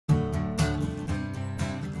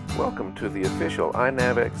Welcome to the official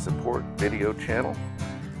iNavX support video channel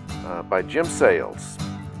by Jim Sales.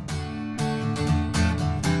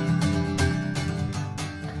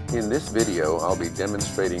 In this video, I'll be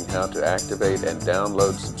demonstrating how to activate and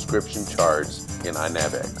download subscription charts in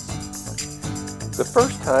iNavX. The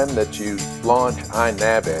first time that you launch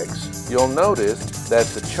iNavX, you'll notice that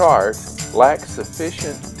the chart lacks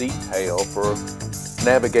sufficient detail for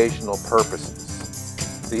navigational purposes.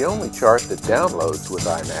 The only chart that downloads with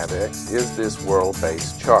iNavX is this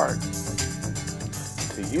world-based chart.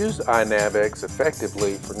 To use iNavX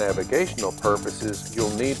effectively for navigational purposes,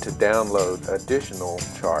 you'll need to download additional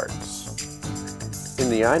charts. In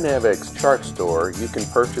the iNavX chart store, you can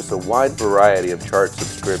purchase a wide variety of chart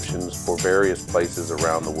subscriptions for various places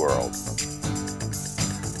around the world.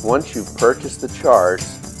 Once you've purchased the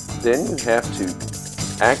charts, then you have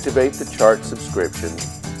to activate the chart subscription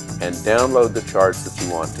and download the charts that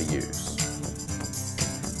you want to use.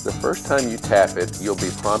 The first time you tap it, you'll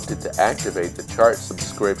be prompted to activate the chart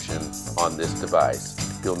subscription on this device.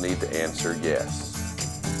 You'll need to answer yes.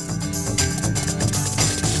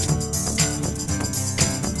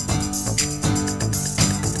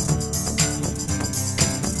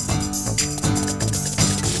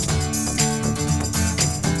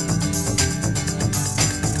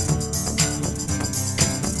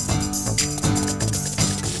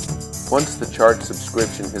 Once the chart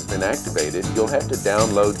subscription has been activated, you'll have to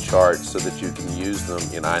download charts so that you can use them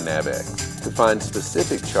in iNavX. To find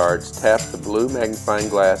specific charts, tap the blue magnifying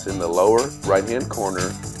glass in the lower right-hand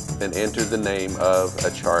corner and enter the name of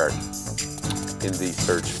a chart in the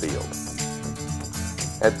search field.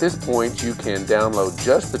 At this point, you can download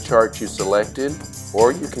just the chart you selected,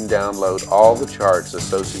 or you can download all the charts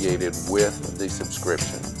associated with the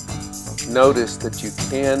subscription. Notice that you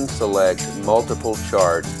can select multiple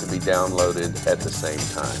charts to be downloaded at the same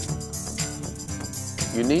time.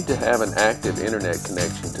 You need to have an active internet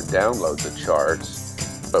connection to download the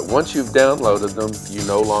charts, but once you've downloaded them, you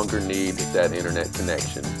no longer need that internet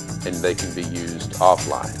connection and they can be used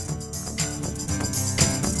offline.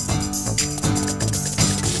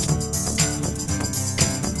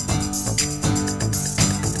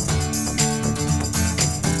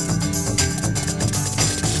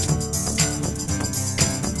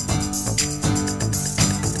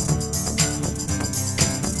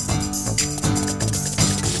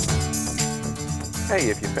 Hey,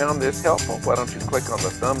 if you found this helpful, why don't you click on the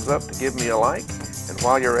thumbs up to give me a like, and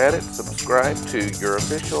while you're at it, subscribe to your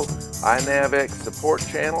official iNavX support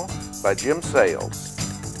channel by Jim Sales.